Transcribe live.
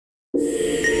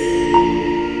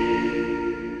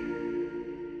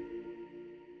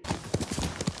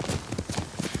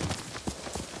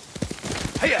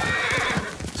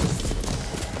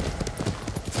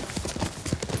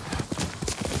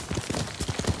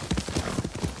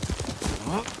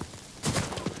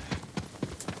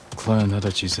Clan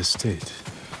Adachi's estate.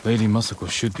 Lady Masako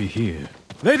should be here.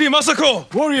 Lady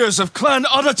Masako! Warriors of Clan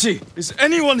Adachi! Is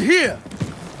anyone here?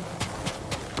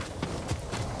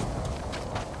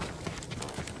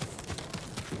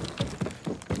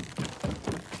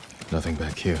 Nothing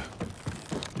back here.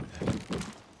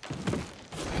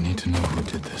 I need to know who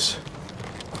did this.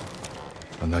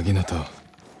 A naginata,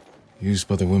 used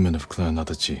by the women of Clan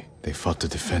Adachi. They fought to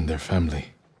defend their family.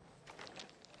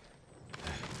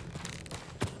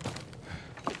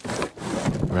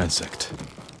 Ransacked,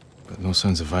 but no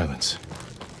signs of violence.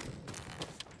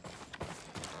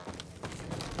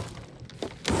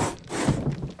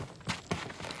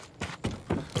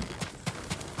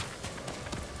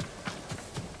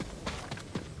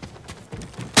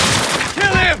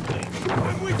 Kill him!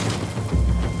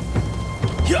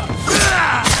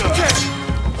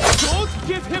 Don't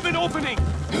give him an opening!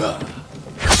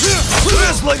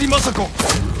 Where's Lady Masako?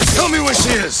 Tell me where she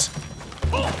is!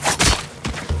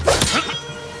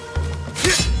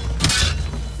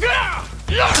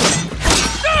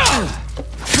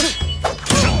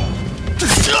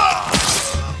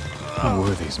 Who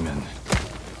were these men?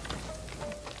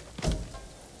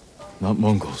 Not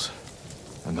Mongols,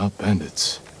 and not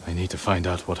bandits. I need to find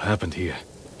out what happened here.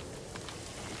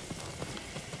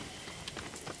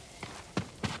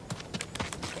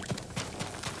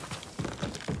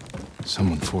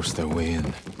 Someone forced their way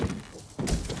in.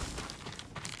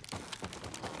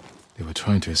 They were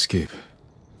trying to escape,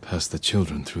 past the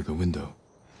children through the window.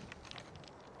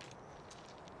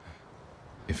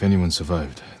 If anyone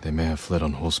survived, they may have fled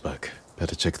on horseback.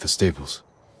 Better check the stables.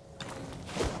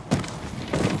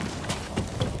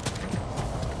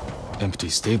 Empty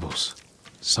stables.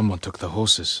 Someone took the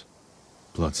horses.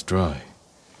 Blood's dry.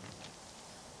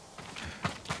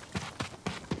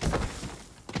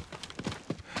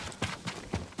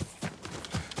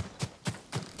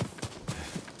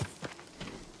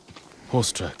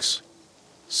 Horse tracks.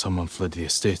 Someone fled the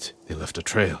estate. They left a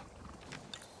trail.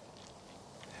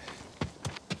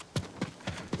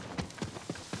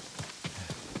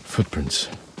 Footprints.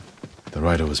 The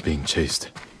rider was being chased.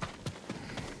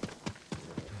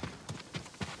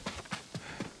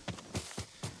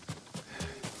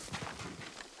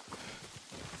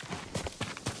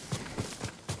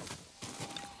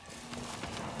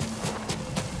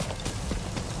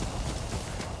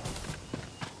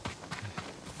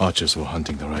 Archers were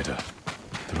hunting the rider.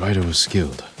 The rider was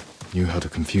skilled, knew how to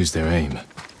confuse their aim.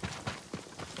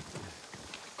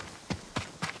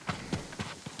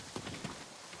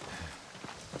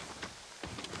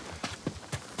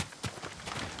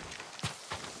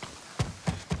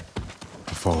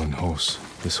 A fallen horse.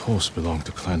 This horse belonged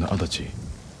to Clan Adachi.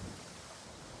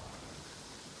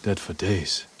 Dead for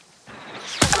days.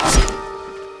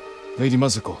 Lady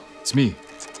Masako, it's me.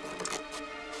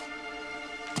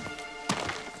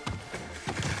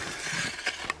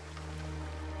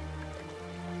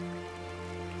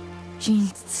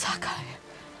 Sakai.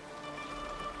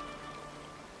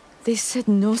 They said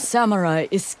no samurai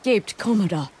escaped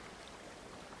Komoda.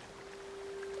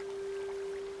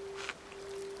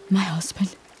 My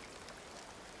husband.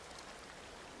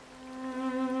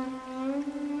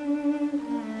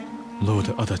 Lord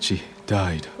Adachi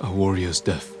died a warrior's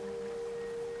death,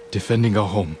 defending our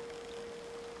home.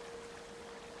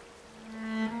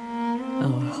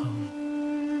 Our home.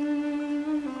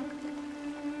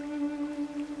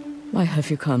 Why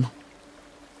have you come?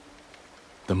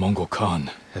 The Mongol Khan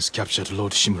has captured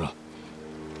Lord Shimura.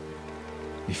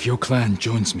 If your clan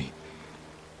joins me,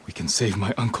 we can save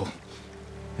my uncle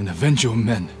and avenge your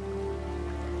men.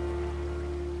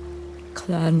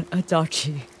 Clan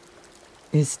Adachi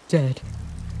is dead.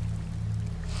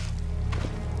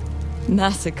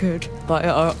 Massacred by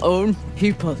our own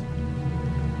people.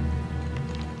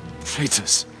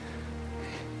 Traitors.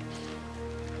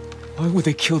 Why would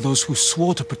they kill those who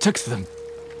swore to protect them?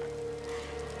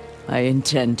 I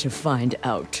intend to find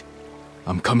out.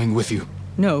 I'm coming with you.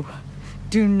 No,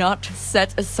 do not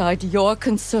set aside your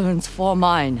concerns for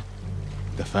mine.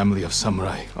 The family of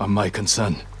samurai are my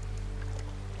concern.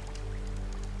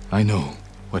 I know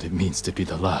what it means to be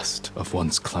the last of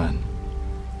one's clan.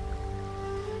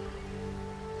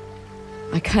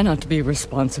 I cannot be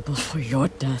responsible for your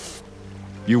death.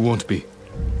 You won't be.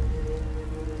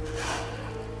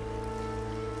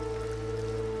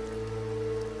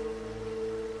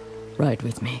 Ride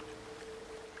with me.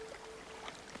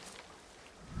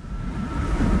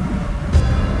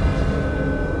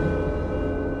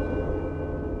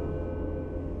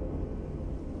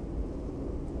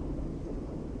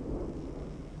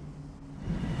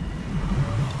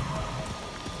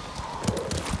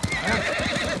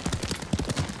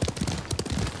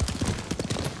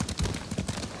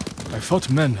 I fought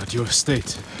men at your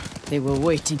estate. They were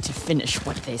waiting to finish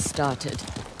what they started.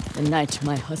 The night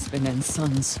my husband and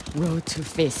sons rode to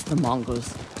face the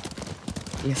Mongols.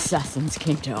 The assassins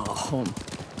came to our home.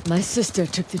 My sister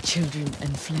took the children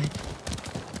and fled.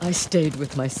 I stayed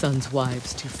with my sons'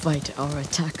 wives to fight our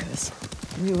attackers.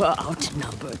 We were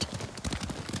outnumbered.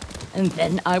 And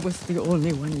then I was the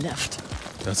only one left.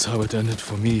 That's how it ended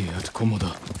for me at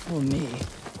Komoda. For me,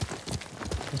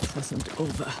 it wasn't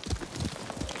over.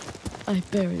 I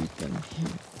buried them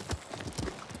here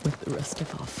with the rest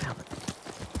of our family.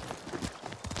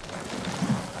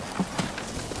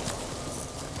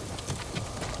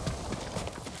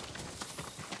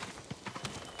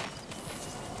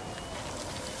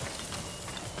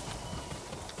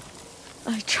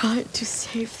 I tried to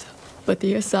save them, but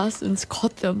the assassins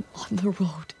caught them on the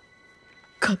road,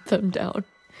 cut them down.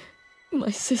 My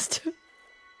sister,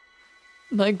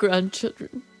 my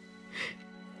grandchildren,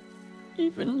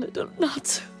 even little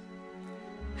Natsu.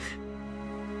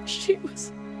 She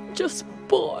was just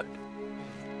born.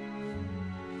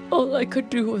 All I could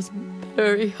do was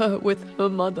bury her with her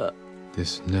mother.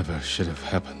 This never should have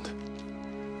happened.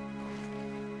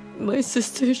 My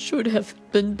sister should have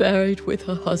been buried with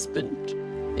her husband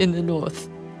in the north.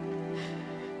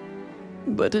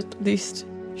 But at least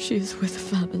she is with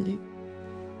family.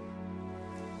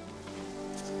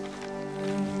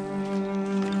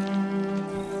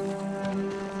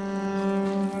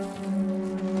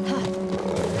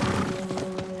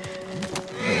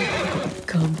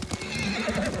 Come.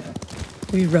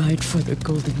 We ride for the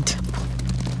Golden Temple.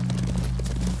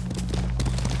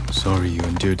 Sorry you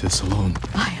endured this alone.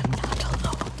 I am not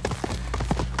alone.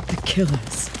 The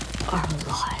killers are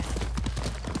alive.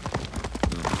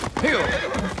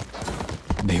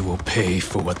 They will pay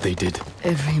for what they did.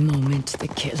 Every moment the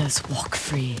killers walk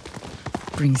free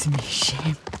brings me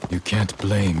shame. You can't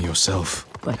blame yourself.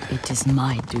 But it is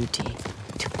my duty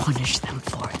to punish them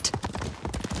for it.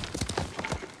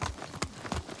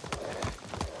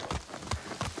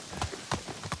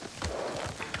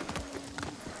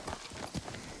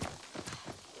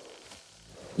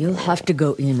 You'll have to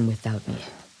go in without me.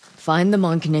 Find the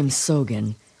monk named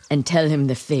Sogen and tell him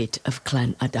the fate of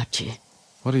Clan Adachi.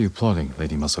 What are you plotting,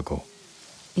 Lady Masako?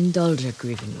 Indulge a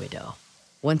grieving widow.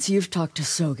 Once you've talked to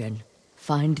Sogen,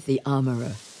 find the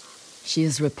armorer. She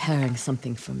is repairing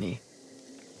something for me.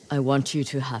 I want you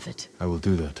to have it. I will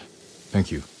do that.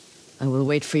 Thank you. I will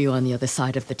wait for you on the other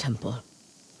side of the temple.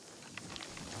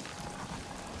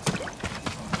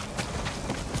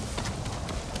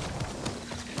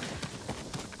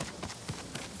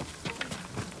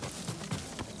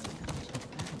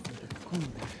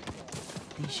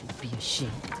 They should be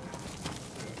ashamed.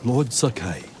 Lord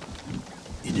Sakai,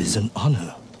 it is an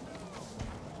honor.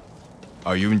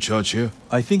 Are you in charge here?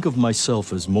 I think of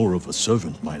myself as more of a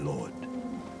servant, my lord.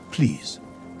 Please,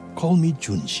 call me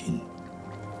Junshin.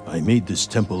 I made this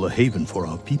temple a haven for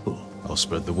our people. I'll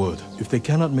spread the word. If they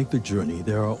cannot make the journey,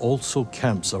 there are also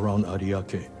camps around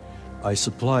Ariake. I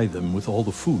supply them with all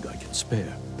the food I can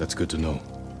spare. That's good to know.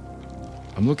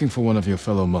 I'm looking for one of your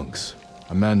fellow monks,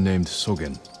 a man named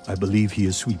Sogen. I believe he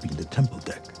is sweeping the temple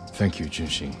deck. Thank you,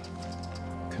 Junshin.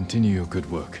 Continue your good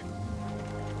work.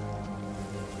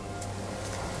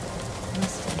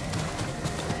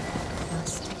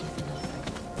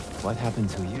 What happened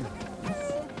to you?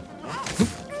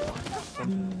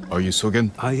 Are you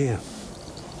Sogen? I am.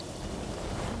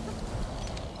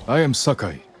 I am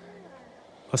Sakai.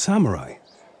 A samurai.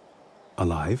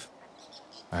 Alive?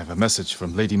 I have a message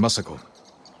from Lady Masako.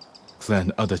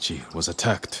 Clan Adachi was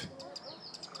attacked.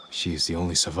 She is the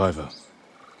only survivor.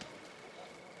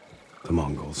 The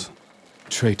Mongols.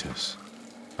 Traitors.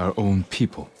 Our own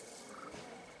people.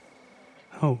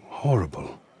 How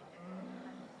horrible.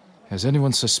 Has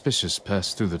anyone suspicious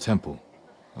passed through the temple?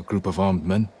 A group of armed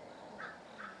men?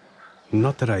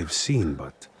 Not that I've seen,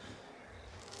 but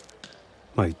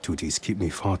my duties keep me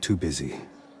far too busy.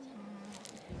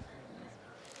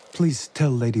 Please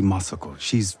tell Lady Masako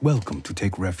she's welcome to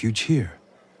take refuge here.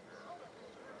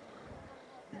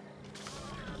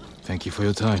 Thank you for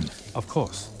your time. Of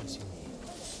course.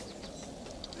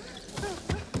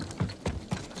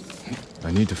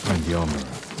 I need to find the armorer.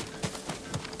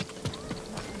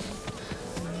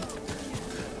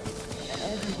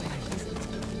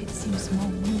 It seems more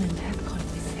women have gone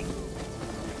missing.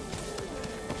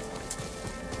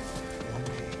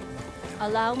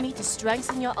 Allow me to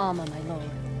strengthen your armor, my lord.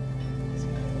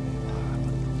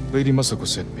 Lady Masako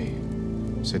sent me.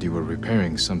 Said you were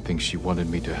repairing something she wanted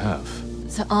me to have.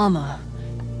 The armor.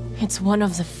 It's one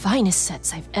of the finest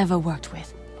sets I've ever worked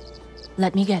with.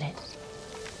 Let me get it.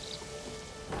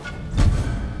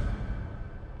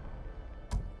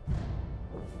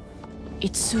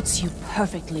 It suits you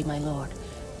perfectly, my lord.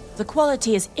 The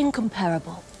quality is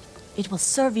incomparable. It will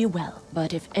serve you well,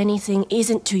 but if anything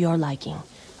isn't to your liking,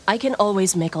 I can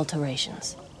always make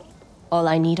alterations. All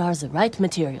I need are the right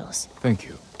materials. Thank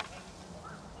you.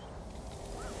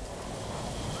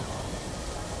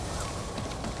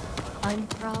 I'm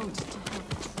proud to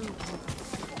help a true warrior.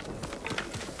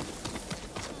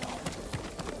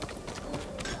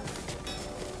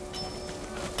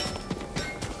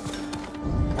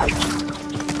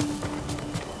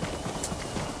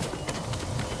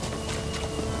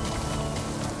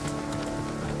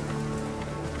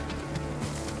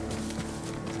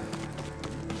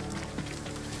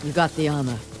 You got the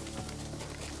armor.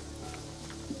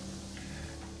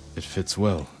 It fits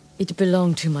well. It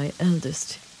belonged to my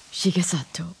eldest,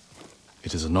 Shigesato.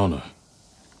 It is an honor.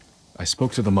 I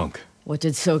spoke to the monk. What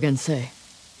did Sogen say?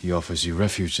 He offers you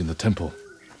refuge in the temple.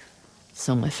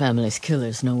 So my family's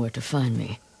killers know where to find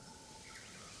me.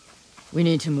 We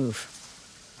need to move.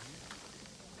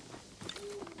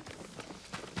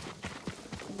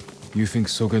 You think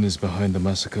Sogen is behind the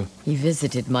massacre? He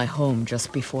visited my home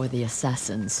just before the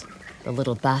assassins. The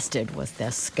little bastard was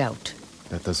their scout.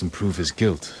 That doesn't prove his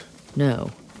guilt.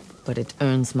 No, but it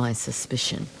earns my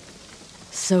suspicion.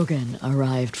 Sogen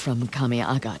arrived from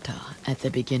Kamiagata at the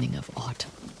beginning of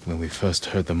autumn. When we first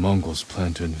heard the Mongols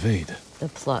plan to invade. The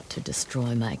plot to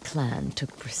destroy my clan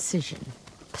took precision,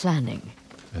 planning.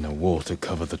 And a war to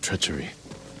cover the treachery.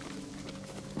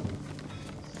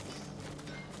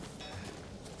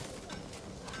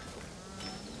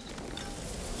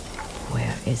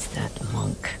 Where is that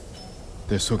monk?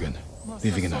 There's Sogen,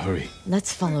 leaving in a hurry.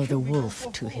 Let's follow the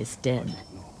wolf to his den.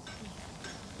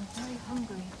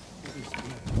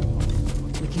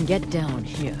 We can get down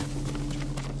here.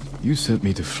 You sent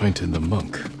me to frighten the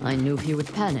monk. I knew he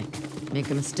would panic, make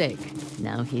a mistake.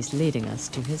 Now he's leading us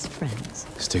to his friends.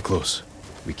 Stay close.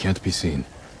 We can't be seen.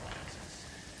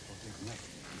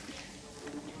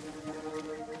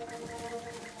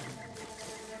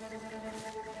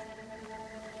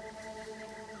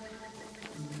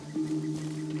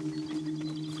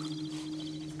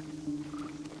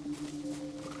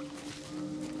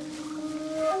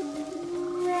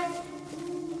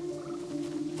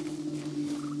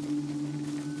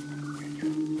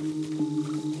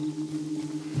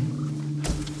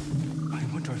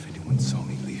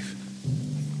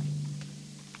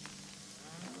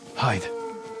 Hide.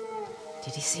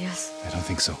 Did he see us? I don't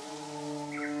think so.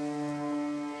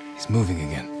 He's moving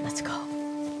again. Let's go.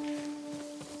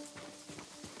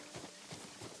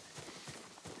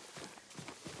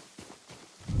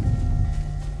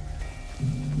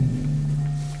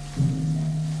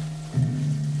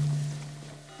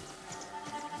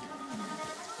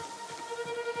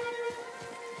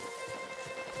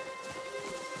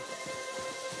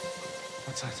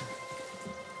 What's that?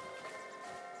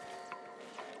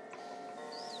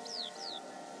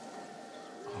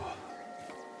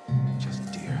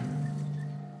 Just deer.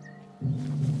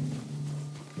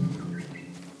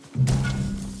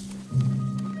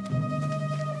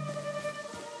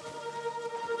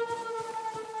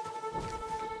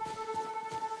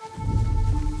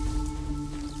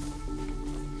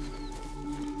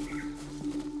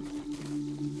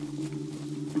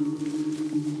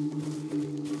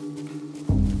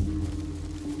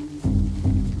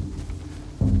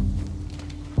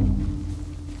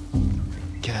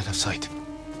 Get out of sight.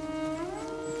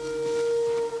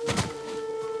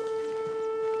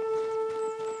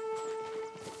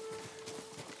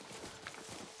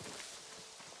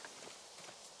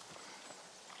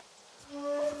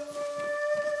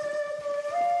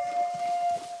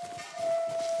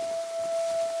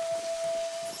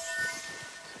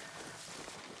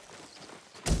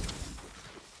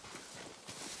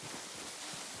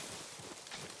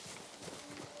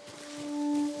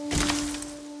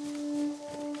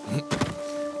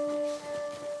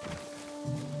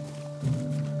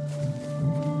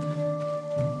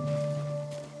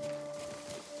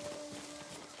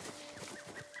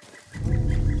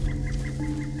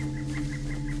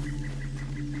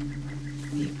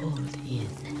 The old inn.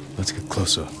 Let's get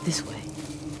closer. This way.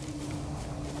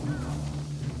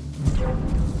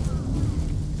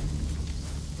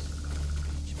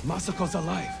 Masako's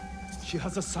alive. She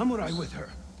has a samurai with her.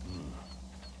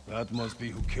 That must be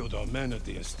who killed our men at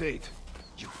the estate.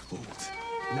 You fools.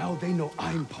 Now they know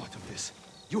I'm part of this.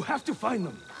 You have to find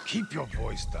them. Keep your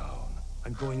voice down.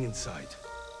 I'm going inside.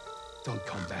 Don't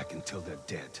come back until they're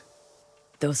dead.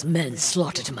 Those men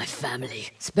slaughtered my family.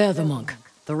 Spare the monk.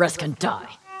 The rest can die.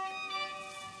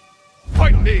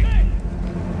 Fight me!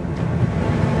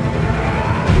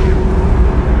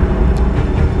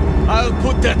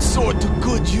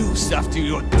 loose after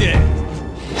you're dead.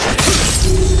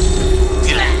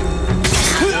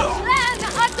 Land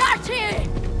Adachi!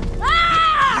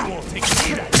 Ah! You won't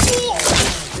take that.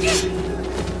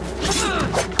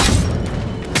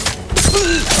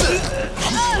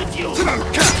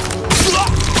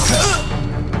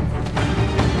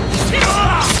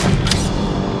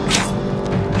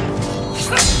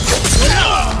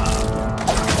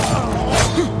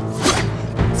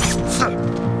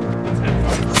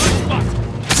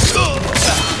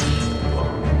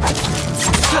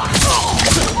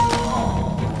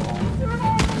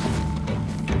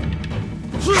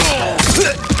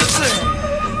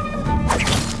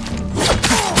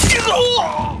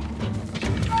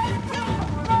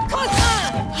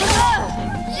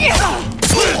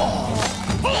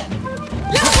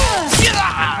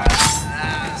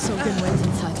 Sogen went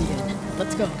inside the inn.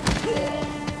 Let's go.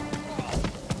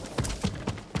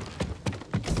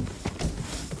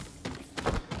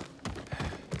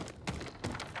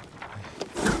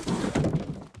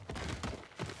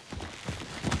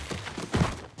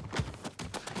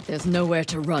 There's nowhere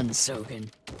to run, Sogen.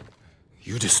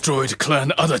 You destroyed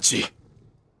Clan Adachi.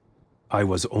 I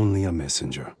was only a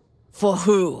messenger. For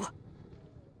who?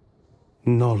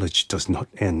 Knowledge does not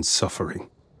end suffering.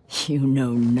 You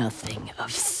know nothing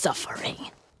of suffering.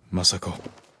 Masako,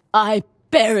 I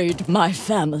buried my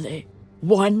family,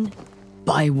 one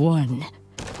by one.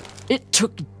 It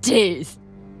took days.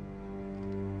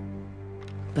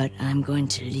 But I'm going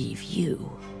to leave you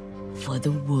for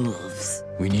the wolves.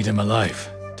 we need him alive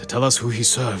to tell us who he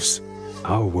serves.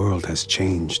 Our world has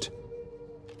changed.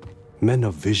 Men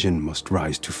of vision must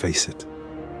rise to face it.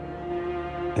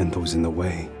 And those in the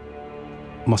way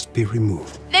must be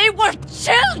removed. They were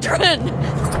children!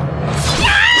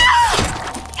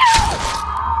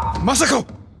 Masako!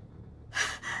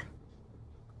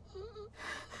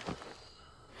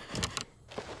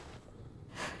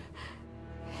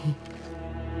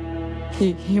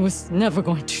 He was never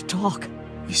going to talk.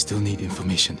 We still need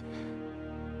information.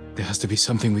 There has to be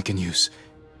something we can use.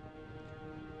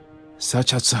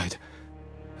 Search outside.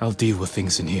 I'll deal with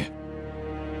things in here.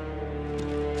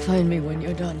 Find me when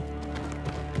you're done.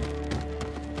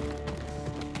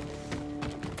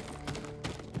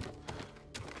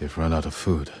 They've run out of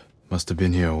food. Must have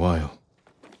been here a while.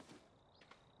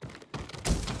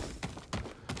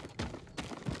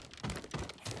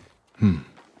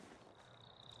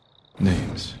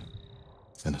 Names.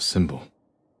 And a symbol.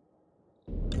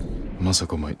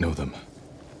 Masako might know them.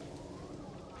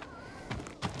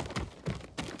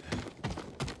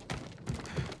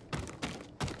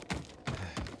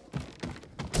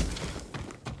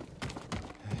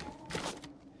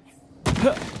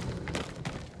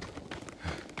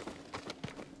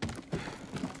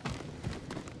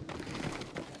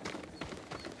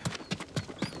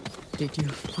 Did you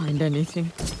find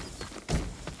anything?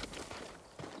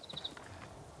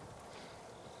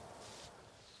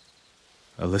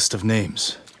 A list of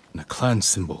names and a clan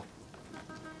symbol.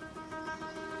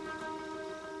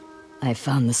 I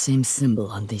found the same symbol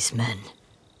on these men.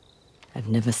 I've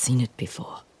never seen it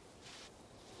before.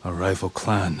 A rival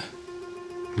clan,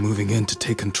 moving in to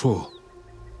take control.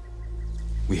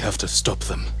 We have to stop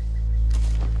them.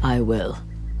 I will.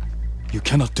 You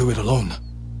cannot do it alone.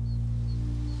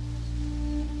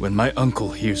 When my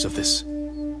uncle hears of this,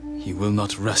 he will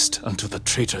not rest until the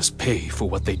traitors pay for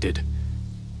what they did.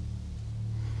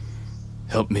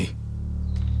 Help me,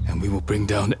 and we will bring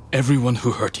down everyone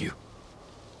who hurt you.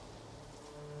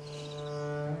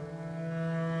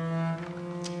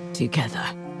 Together.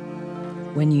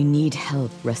 When you need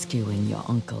help rescuing your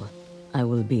uncle, I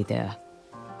will be there.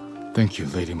 Thank you,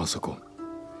 Lady Masako.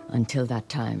 Until that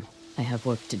time, I have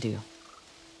work to do.